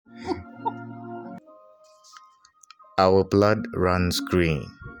Our Blood Runs Green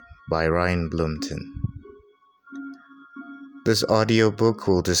by Ryan Blumton. This audiobook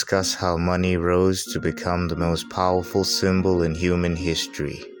will discuss how money rose to become the most powerful symbol in human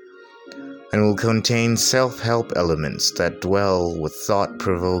history, and will contain self-help elements that dwell with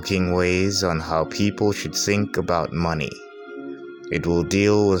thought-provoking ways on how people should think about money. It will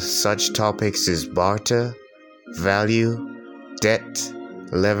deal with such topics as barter, value, debt,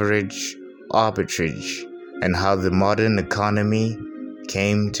 leverage, arbitrage, and how the modern economy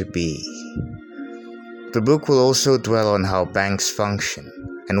came to be. The book will also dwell on how banks function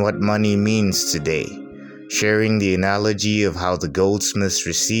and what money means today, sharing the analogy of how the goldsmith's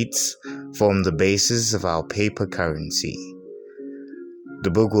receipts form the basis of our paper currency.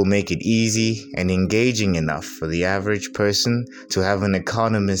 The book will make it easy and engaging enough for the average person to have an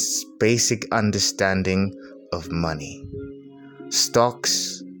economist's basic understanding of money.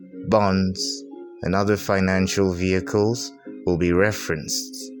 Stocks, bonds, and other financial vehicles will be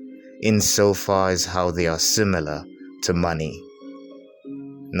referenced insofar as how they are similar to money.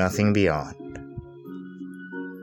 Nothing beyond.